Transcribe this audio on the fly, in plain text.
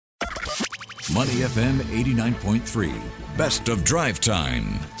Money FM 89.3. Best of Drive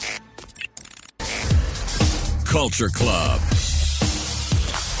Time. Culture Club.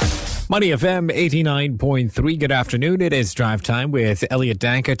 Money FM 89.3. Good afternoon. It is Drive Time with Elliot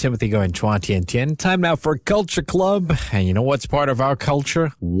Danker, Timothy Go, and Chua Tian Tian. Time now for Culture Club. And you know what's part of our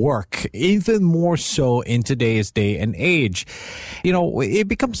culture? Work. Even more so in today's day and age. You know, it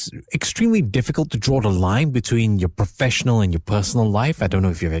becomes extremely difficult to draw the line between your professional and your personal life. I don't know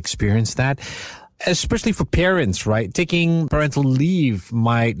if you've experienced that. Especially for parents, right? Taking parental leave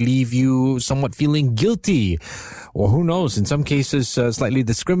might leave you somewhat feeling guilty, or who knows, in some cases, slightly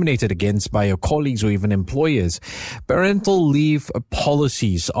discriminated against by your colleagues or even employers. Parental leave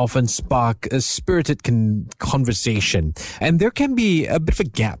policies often spark a spirited conversation, and there can be a bit of a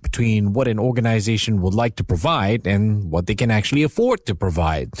gap between what an organization would like to provide and what they can actually afford to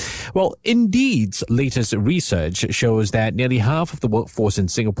provide. Well, Indeed's latest research shows that nearly half of the workforce in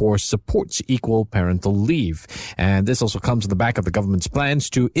Singapore supports equal parental leave. And this also comes on the back of the government's plans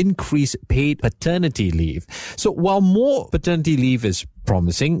to increase paid paternity leave. So while more paternity leave is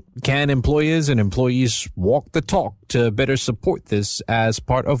promising, can employers and employees walk the talk to better support this as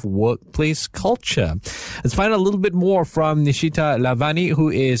part of workplace culture? Let's find out a little bit more from Nishita Lavani, who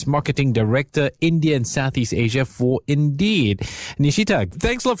is Marketing Director, India and Southeast Asia for Indeed. Nishita,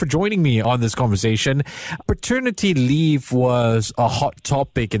 thanks a lot for joining me on this conversation. Paternity leave was a hot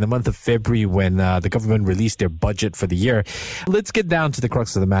topic in the month of February when the government released their budget for the year. Let's get down to the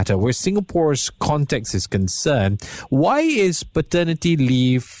crux of the matter. Where Singapore's context is concerned, why is paternity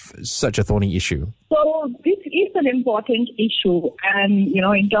leave such a thorny issue? So this is an important issue, and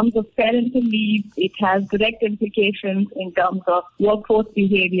in terms of parental leave, it has direct implications in terms of workforce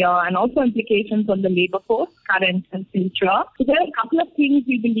behavior and also implications on the labor force, current and future. So there are a couple of things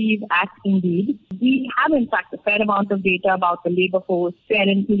we believe at Indeed. We have, in fact, a fair amount of data about the labor force,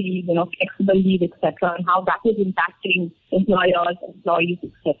 parental leave, flexible leave, etc., and how that is impacting employers, employees,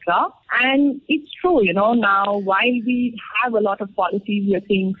 etc. And it's true, now while we have a lot of policies we are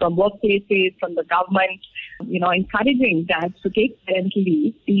seeing from workplaces, from the government, encouraging dads to take parental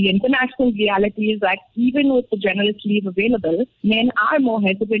leave, the international reality is that even with the generous leave available, men are more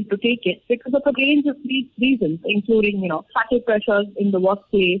hesitant to take it because of a range of reasons, including, subtle pressures in the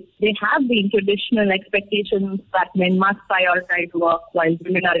workplace. They have the traditional expectations that men must prioritize work while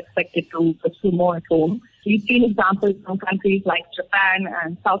women are expected to pursue more at home. We've seen examples from countries like Japan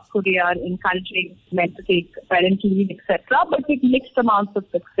and South Korea encouraging men to take parental leave, etc., but with mixed amounts of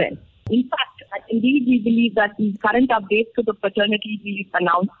success. In fact, Indeed, we believe that the current updates to the paternity leave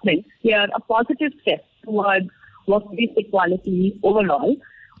announcement are a positive step towards workplace equality overall.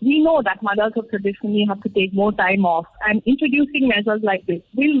 We know that mothers have traditionally have to take more time off, and introducing measures like this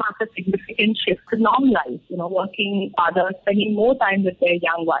will mark a significant shift to normalize, working fathers spending more time with their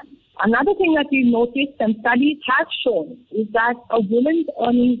young ones. Another thing that we've noticed and studies have shown is that a woman's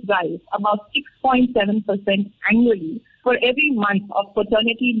earnings rise about 6.7% annually for every month of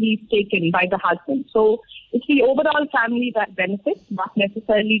paternity leave taken by the husband. So it's the overall family that benefits, not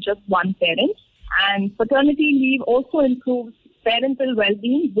necessarily just one parent. And paternity leave also improves parental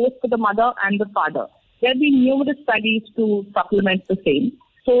well-being, both for the mother and the father. There have been numerous studies to supplement the same.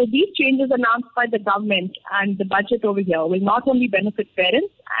 So these changes announced by the government and the budget over here will not only benefit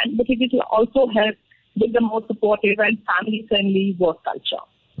parents, but it will also help build a more supportive and family-friendly work culture.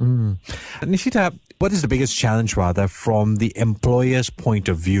 Nishita, what is the biggest challenge, from the employer's point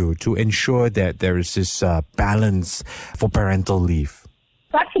of view to ensure that there is this balance for parental leave?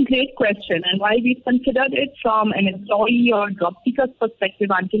 That's a great question. And while we've considered it from an employee or job seeker's perspective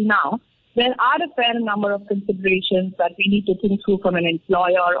until now, there are a fair number of considerations that we need to think through from an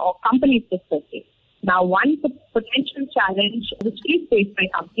employer or company's perspective. Now, one potential challenge which is faced by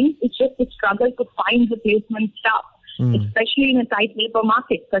companies is just the struggle to find replacement staff, especially in a tight labor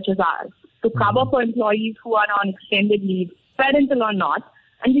market such as ours, to cover for employees who are on extended leave, parental or not,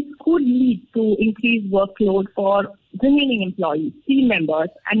 and this could lead to increased workload for remaining employees, team members,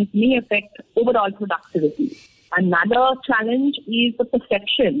 and it may affect overall productivity. Another challenge is the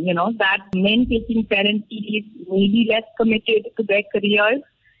perception, that men taking parental leave may be less committed to their careers.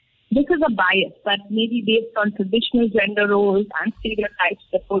 This is a bias that may be based on traditional gender roles and stereotypes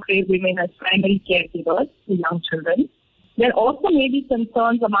that portray women as primary caregivers to young children. There also may be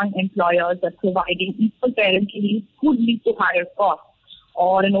concerns among employers that providing equal parental leave could lead to higher costs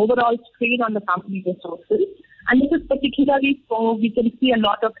or an overall strain on the company's resources. And this is particularly so we can see a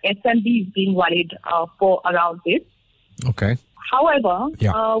lot of SMBs being worried around this. Okay. However,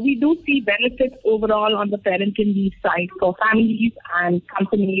 we do see benefits overall on the parental leave side for families and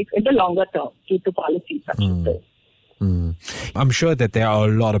companies in the longer term due to policies such as this. I'm sure that there are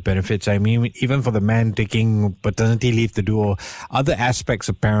a lot of benefits. I mean, even for the man taking paternity leave to do other aspects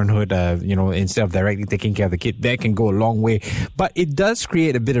of parenthood, instead of directly taking care of the kid, that can go a long way. But it does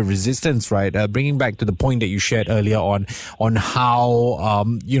create a bit of resistance, right? Bringing back to the point that you shared earlier on how,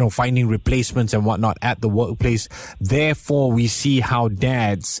 finding replacements and whatnot at the workplace. Therefore, we see how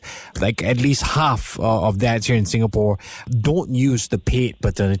dads, like at least half of dads here in Singapore, don't use the paid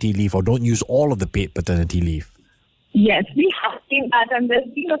paternity leave or don't use all of the paid paternity leave. Yes, we have seen that, and there's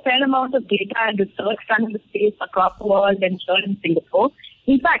been a fair amount of data and research done in the space across the world and here in Singapore.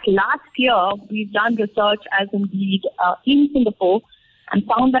 In fact, last year, we've done research as indeed in Singapore and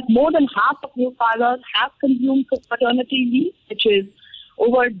found that more than half of new fathers have consumed paternity leave, which is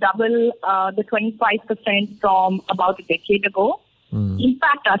over double the 25% from about a decade ago. In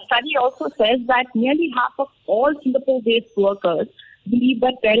fact, our study also says that nearly half of all Singapore-based workers believe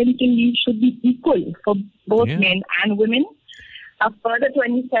that parental leave should be equal for both men and women. A further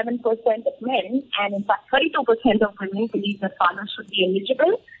 27% of men and in fact 32% of women believe that fathers should be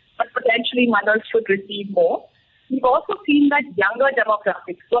eligible, but potentially mothers should receive more. We've also seen that younger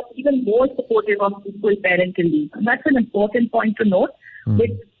demographics were even more supportive of equal parental leave. And that's an important point to note, with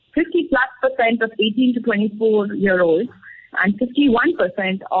 50+% of 18 to 24-year-olds and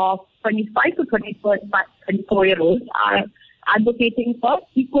 51% of 25 to 24-year-olds are advocating for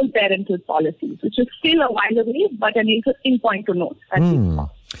equal parental policies, which is still a while away, but an interesting point to note.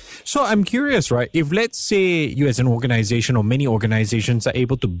 So I'm curious, right? If let's say you as an organization or many organizations are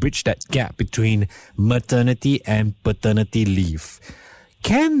able to bridge that gap between maternity and paternity leave,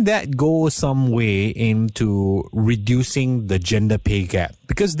 can that go some way into reducing the gender pay gap?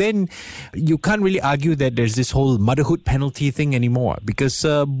 Because then you can't really argue that there's this whole motherhood penalty thing anymore, because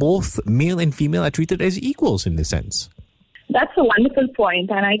both male and female are treated as equals in this sense. That's a wonderful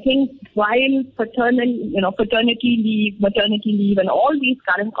point, and I think while paternity leave, maternity leave, and all these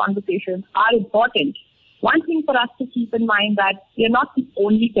current conversations are important, one thing for us to keep in mind that they're not the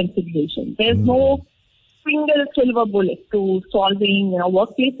only consideration. There's no single silver bullet to solving.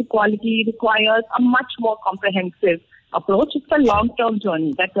 Workplace equality requires a much more comprehensive approach. It's a long-term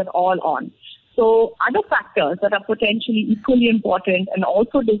journey that we're all on. So other factors that are potentially equally important and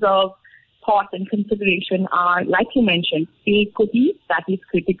also deserve thought and consideration are, like you mentioned, pay equity, that is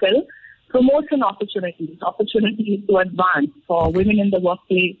critical, promotion opportunities to advance for women in the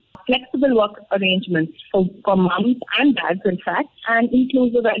workplace, flexible work arrangements for moms and dads, in fact, and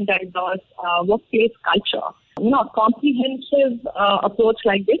inclusive and diverse workplace culture. A comprehensive approach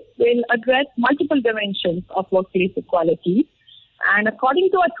like this will address multiple dimensions of workplace equality. And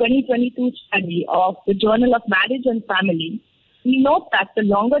according to a 2022 study of the Journal of Marriage and Family, we note that the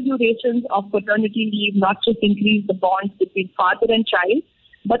longer durations of paternity leave not just increase the bonds between father and child,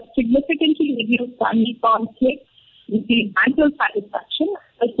 but significantly reduce family conflict, increase mental satisfaction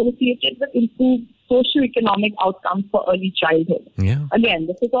associated with improved socio-economic outcomes for early childhood. Again,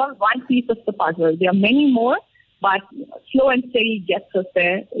 this is all one piece of the puzzle. There are many more, but slow and steady gets us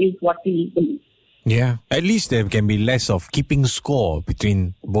there is what we believe. Yeah, at least there can be less of keeping score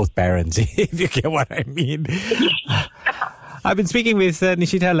between both parents, if you get what I mean. I've been speaking with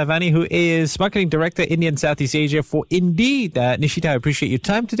Nishita Lavani, who is Marketing Director, India and Southeast Asia for Indeed. Nishita, I appreciate your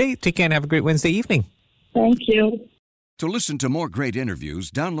time today. Take care and have a great Wednesday evening. Thank you. To listen to more great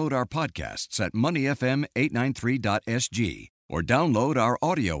interviews, download our podcasts at moneyfm893.sg or download our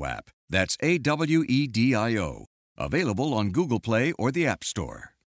audio app. That's AWEDIO. Available on Google Play or the App Store.